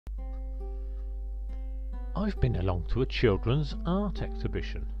I've been along to a children's art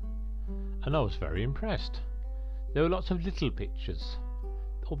exhibition and I was very impressed. There were lots of little pictures.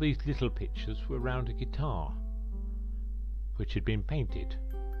 All these little pictures were around a guitar which had been painted,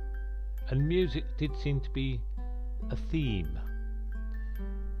 and music did seem to be a theme.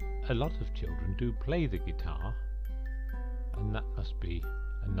 A lot of children do play the guitar, and that must be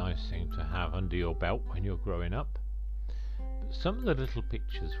a nice thing to have under your belt when you're growing up. But some of the little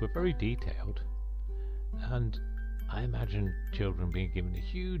pictures were very detailed, and I imagine children being given a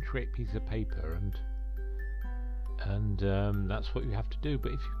huge red piece of paper and that's what you have to do.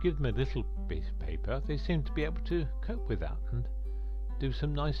 But if you give them a little piece of paper, they seem to be able to cope with that and do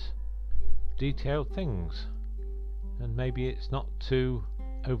some nice detailed things, and maybe it's not too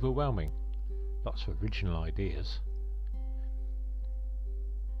overwhelming. Lots of original ideas.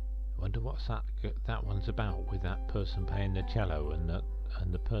 I wonder what's that one's about, with that person playing the cello and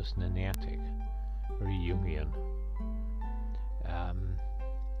the person in the attic. Very Jungian.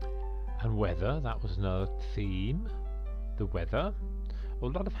 And weather, that was another theme. The weather. A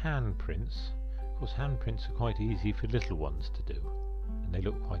lot of handprints. Of course, handprints are quite easy for little ones to do, and they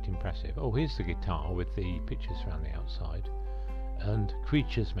look quite impressive. Oh, here's the guitar with the pictures around the outside, and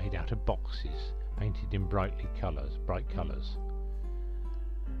creatures made out of boxes, painted in bright colours.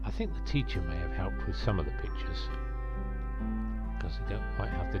 I think the teacher may have helped with some of the pictures, because they don't quite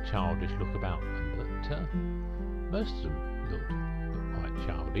have the childish look about them, but most of them look quite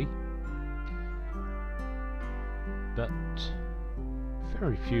childy. But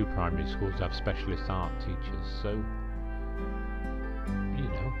very few primary schools have specialist art teachers, so you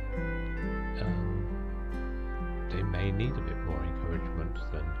know, they may need a bit more encouragement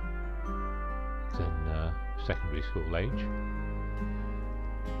than secondary school age.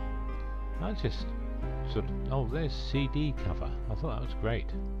 I just sort of, oh, there's CD cover. I thought that was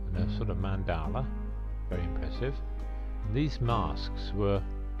great, and a sort of mandala, very impressive. And these masks were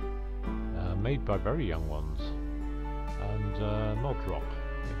made by very young ones, and mod rock.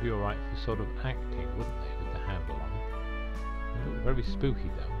 They'd be alright for sort of acting, wouldn't they, with the handle on? They look very spooky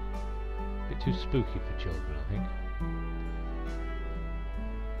though. A bit too spooky for children, I think.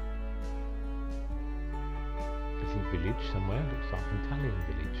 Little village somewhere, looks like an Italian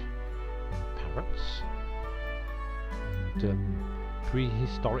village. And parrots. And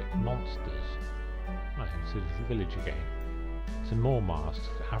prehistoric monsters. Right, it's a little village again. Some more masks,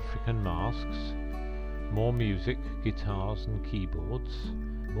 African masks. More music, guitars and keyboards.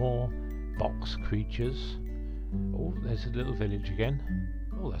 More box creatures. Oh, there's a little village again.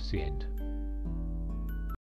 Oh, that's the end.